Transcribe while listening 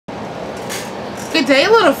Good day,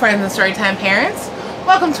 little friends and Storytime parents.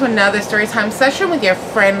 Welcome to another Storytime session with your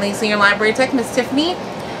friendly senior library tech, Miss Tiffany,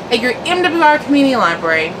 at your MWR Community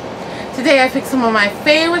Library. Today I picked some of my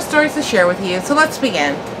favorite stories to share with you, so let's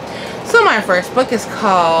begin. So my first book is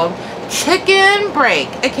called Chicken Break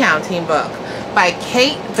Accounting Book by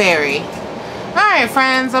Kate Berry. Alright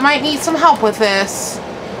friends, I might need some help with this,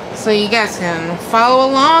 so you guys can follow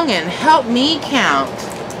along and help me count.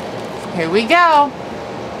 Here we go.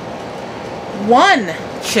 1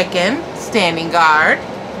 chicken standing guard.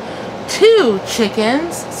 2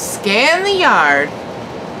 chickens scan the yard.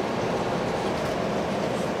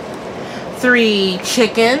 3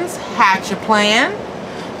 chickens hatch a plan.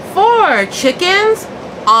 4 chickens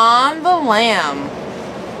on the lamb.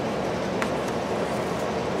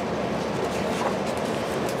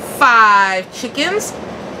 5 chickens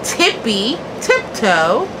tippy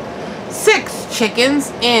tiptoe. 6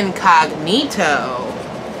 chickens incognito.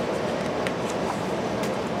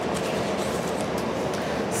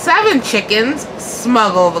 7 chickens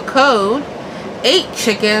smuggle the code. 8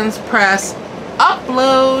 chickens press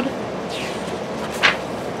upload.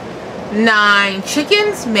 9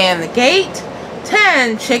 chickens man the gate.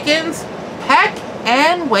 10 chickens peck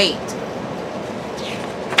and wait.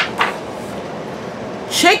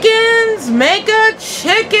 Chickens make a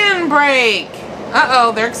chicken break.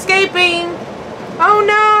 Uh-oh, they're escaping. Oh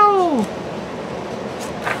no.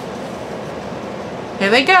 Here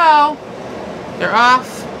they go. They're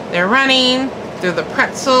off. They're running through the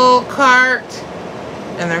pretzel cart,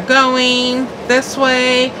 and they're going this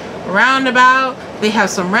way, roundabout. They have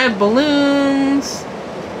some red balloons.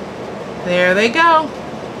 There they go.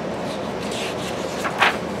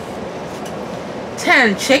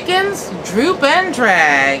 10 chickens droop and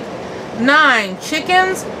drag. 9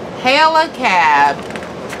 chickens hail a cab.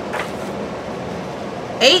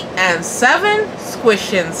 8 and 7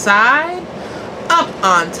 squish inside. Up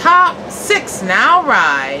on top, 6 now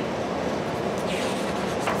ride.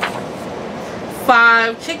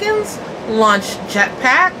 5 chickens launch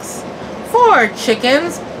jetpacks. 4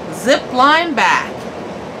 chickens zip line back.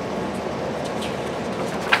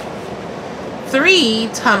 3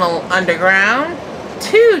 tunnel underground.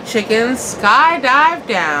 2 chickens skydive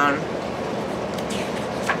down.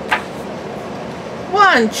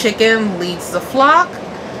 1 chicken leads the flock.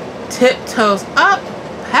 Tiptoes up,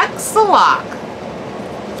 pecks the lock.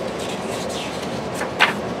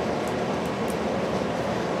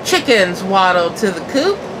 Chickens waddle to the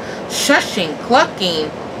coop, shushing, clucking,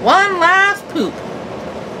 one last poop.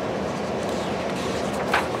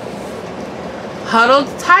 Huddled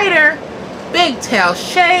tighter, big tail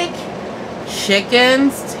shake,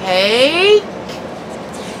 chickens take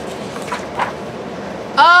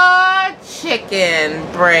a chicken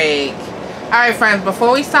break. Alright friends,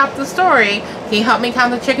 before we stop the story, can you help me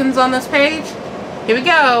count the chickens on this page? Here we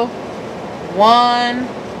go. 1,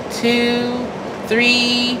 2,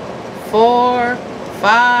 3, 4,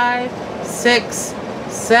 5, 6,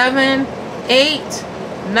 7, 8,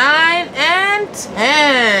 9, and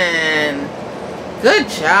 10. Good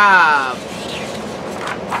job.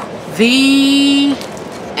 The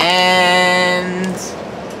end.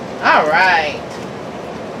 Alright.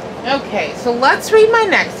 Okay, so let's read my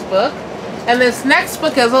next book. And this next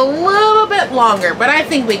book is a little bit longer, but I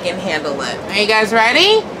think we can handle it. Are you guys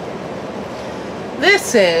ready?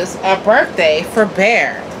 This is A Birthday for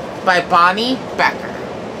Bear by Bonnie Becker.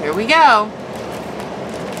 Here we go.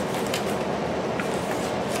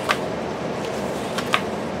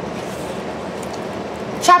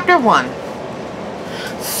 Chapter 1.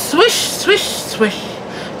 Swish, swish, swish.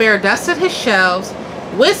 Bear dusted his shelves.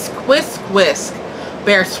 Whisk, whisk, whisk.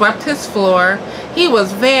 Bear swept his floor. He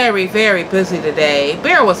was very, very busy today.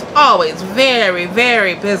 Bear was always very,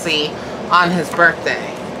 very busy on his birthday.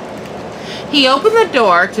 He opened the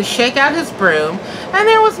door to shake out his broom, and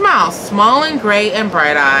there was Mouse, small and gray and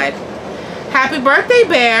bright-eyed. "Happy birthday,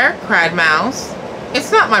 Bear!" cried Mouse.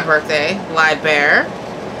 "It's not my birthday," lied Bear.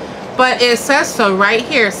 "But it says so right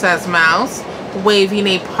here," says Mouse, waving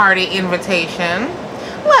a party invitation.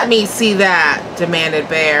 "Let me see that," demanded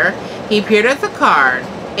Bear. He peered at the card.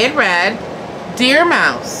 It read, "Dear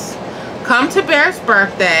Mouse, come to Bear's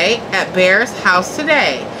birthday at Bear's house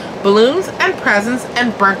today. Balloons and presents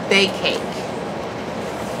and birthday cake."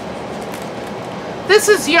 "This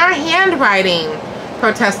is your handwriting,"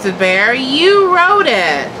 protested Bear. "You wrote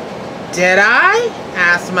it." "Did I?"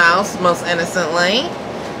 asked Mouse most innocently.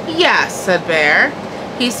 "Yes," said Bear.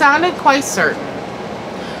 He sounded quite certain.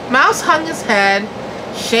 Mouse hung his head.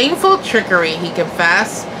 "Shameful trickery," he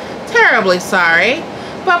confessed. "Terribly sorry,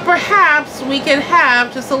 but perhaps we could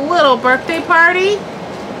have just a little birthday party?"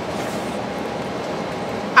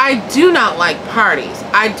 I do not like parties.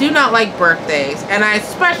 I do not like birthdays. And I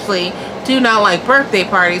especially do not like birthday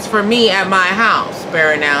parties for me at my house,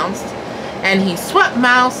 Bear announced. And he swept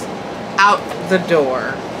Mouse out the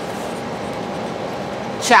door.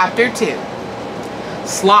 Chapter 2.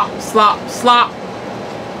 Slop, slop, slop.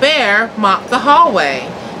 Bear mopped the hallway.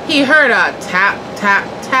 He heard a tap, tap,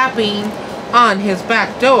 tapping on his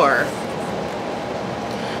back door.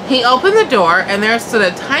 He opened the door, and there stood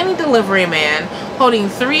a tiny delivery man holding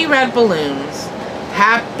 3 red balloons.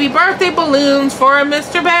 "Happy birthday balloons for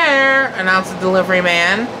Mr. Bear," announced the delivery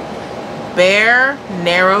man. Bear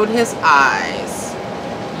narrowed his eyes.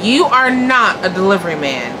 "You are not a delivery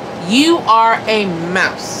man. You are a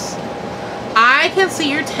mouse." "I can see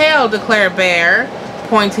your tail," declared Bear,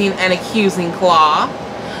 pointing an accusing claw.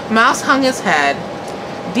 Mouse hung his head.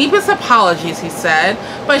 "Deepest apologies," he said,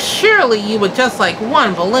 "but surely you would just like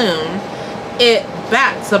one balloon. It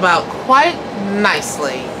bats about quite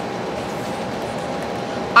nicely."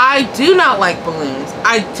 "I do not like balloons.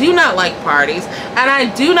 I do not like parties, and I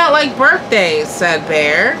do not like birthdays," said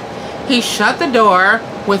Bear. He shut the door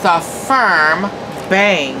with a firm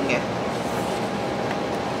bang.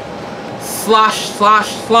 Slosh,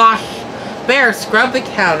 slosh, slosh. Bear scrubbed the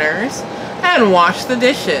counters and washed the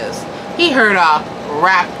dishes. He heard a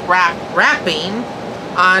rap, rap, rapping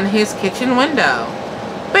on his kitchen window.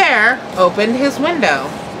 Bear opened his window.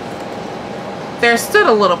 There stood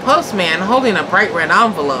a little postman holding a bright red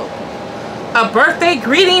envelope. "A birthday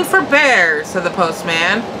greeting for Bear," said the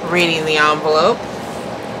postman, reading the envelope.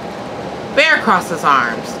 Bear crossed his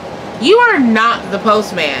arms. "You are not the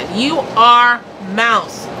postman. You are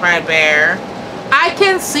Mouse," cried Bear. "I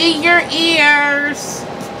can see your ears."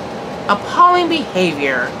 "Appalling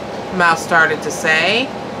behavior," Mouse started to say,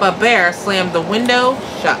 but Bear slammed the window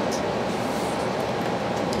shut.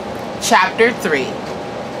 Chapter 3.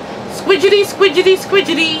 Squidgety, squidgety,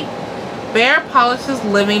 squidgety. Bear polished his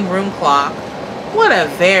living room clock. What a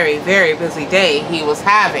very, very busy day he was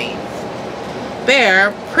having.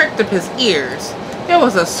 Bear pricked up his ears. There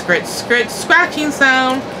was a scritch, scritch, scratching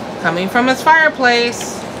sound coming from his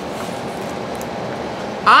fireplace.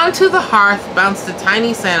 Onto the hearth bounced the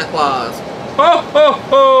tiny Santa Claus. "Ho, ho,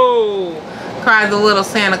 ho!" cried the little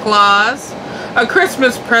Santa Claus. "A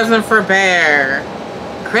Christmas present for Bear."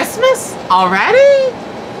 "Christmas? Already?"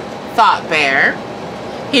 thought Bear.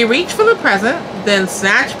 He reached for the present, then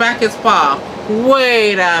snatched back his paw.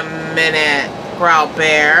 "Wait a minute," growled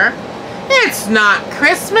Bear. "It's not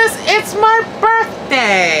Christmas, it's my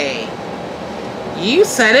birthday." "You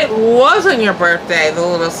said it wasn't your birthday." The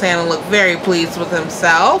little Santa looked very pleased with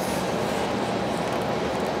himself.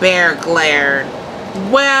 Bear glared.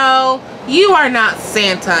 "Well, you are not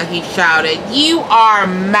Santa," he shouted. "You are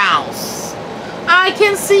Mouse. I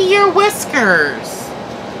can see your whiskers."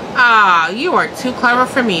 "Ah, you are too clever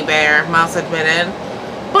for me, Bear," Mouse admitted.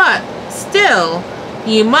 "But still,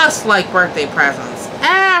 you must like birthday presents.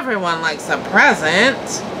 Everyone likes a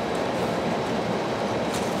present."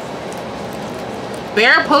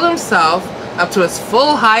 Bear pulled himself up to his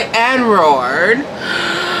full height and roared,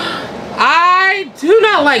 "I do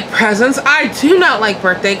not like presents. I do not like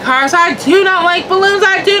birthday cards. I do not like balloons.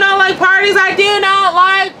 I do not like parties. I do not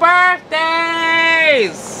like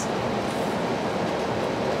birthdays."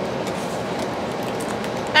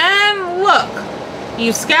 "And look,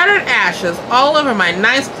 you scattered ashes all over my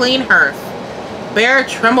nice clean hearth." Bear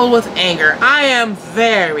trembled with anger. "I am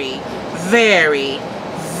very, very,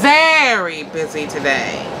 very busy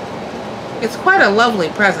today." "It's quite a lovely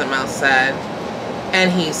present," Mouse said,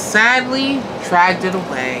 and he sadly dragged it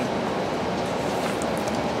away.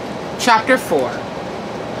 Chapter 4.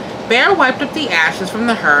 Bear wiped up the ashes from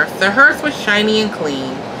the hearth. The hearth was shiny and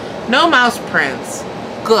clean. No mouse prints.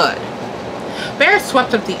 Good. Bear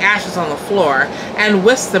swept up the ashes on the floor and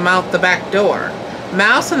whisked them out the back door.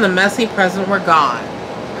 Mouse and the messy present were gone.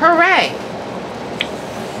 Hooray!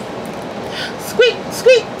 Squeak,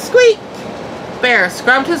 squeak, squeak! Bear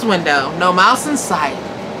scrubbed his window. No mouse in sight.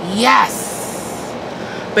 Yes!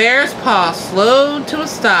 Bear's paw slowed to a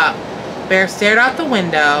stop. Bear stared out the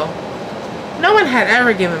window. No one had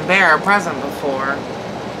ever given Bear a present before.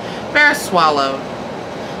 Bear swallowed.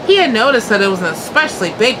 He had noticed that it was an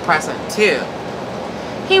especially big present, too.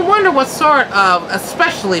 He wondered what sort of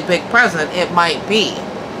especially big present it might be.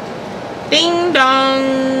 Ding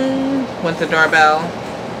dong, went the doorbell.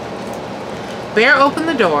 Bear opened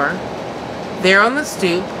the door. There on the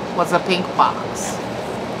stoop was a pink box.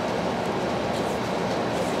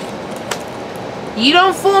 "You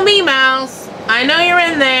don't fool me, Mouse. I know you're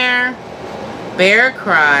in there," Bear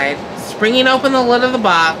cried, springing open the lid of the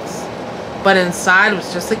box. But inside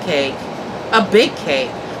was just a cake. A big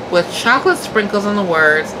cake, with chocolate sprinkles on the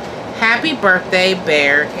words, "Happy Birthday,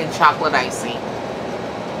 Bear," in chocolate icing.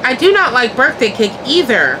 "I do not like birthday cake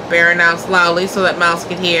either," Bear announced loudly so that Mouse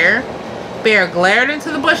could hear. Bear glared into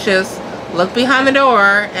the bushes, looked behind the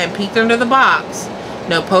door, and peeked under the box.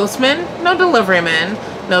 No postman, no deliveryman,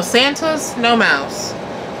 no Santas, no Mouse.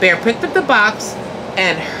 Bear picked up the box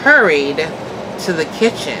and hurried to the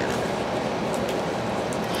kitchen.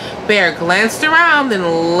 Bear glanced around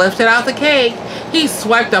and lifted out the cake. He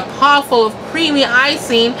swiped a paw full of creamy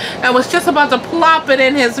icing and was just about to plop it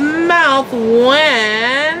in his mouth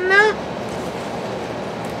when...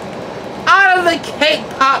 out of the cake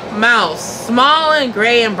popped Mouse, small and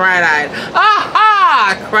gray and bright-eyed.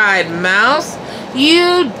 "Aha!" cried Mouse.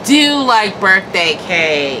 "You do like birthday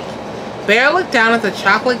cake." Bear looked down at the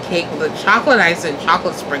chocolate cake with the chocolate ice and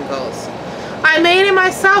chocolate sprinkles. "I made it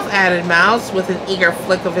myself," added Mouse with an eager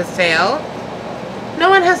flick of his tail. No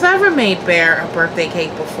one has ever made Bear a birthday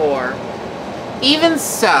cake before. "Even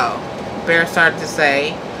so," Bear started to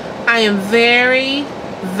say, "I am very,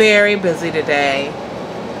 very busy today."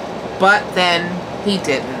 But then he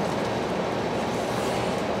didn't.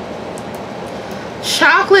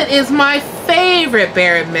 "Chocolate is my favorite,"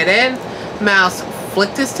 Bear admitted. Mouse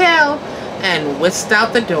flicked his tail and whisked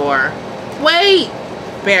out the door. "Wait!"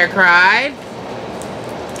 Bear cried.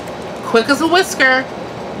 Quick as a whisker,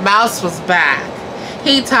 Mouse was back.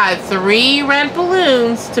 He tied 3 red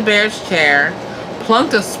balloons to Bear's chair,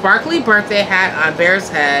 plunked a sparkly birthday hat on Bear's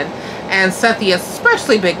head, and set the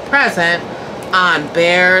especially big present on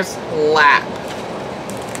Bear's lap.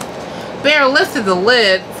 Bear lifted the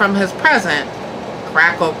lid from his present.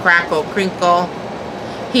 Crackle, crackle, crinkle.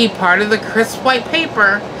 He parted the crisp white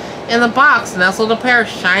paper. In the box nestled a pair of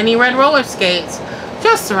shiny red roller skates,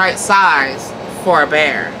 just the right size for a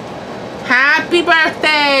bear. "Happy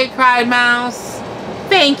birthday!" cried Mouse.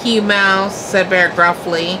 "Thank you, Mouse," said Bear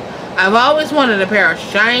gruffly. "I've always wanted a pair of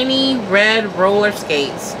shiny red roller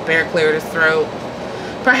skates." Bear cleared his throat.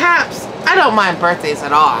 "Perhaps I don't mind birthdays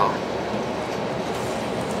at all."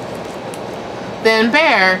 Then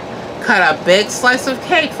Bear cut a big slice of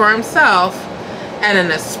cake for himself and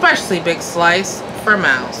an especially big slice for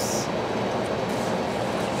Mouse.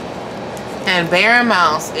 And Bear and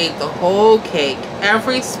Mouse ate the whole cake,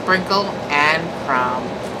 every sprinkle and crumb.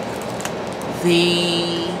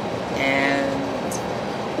 The end.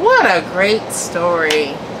 What a great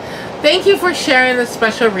story. Thank you for sharing this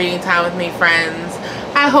special reading time with me, friends.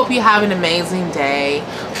 I hope you have an amazing day.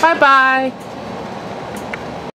 Bye-bye.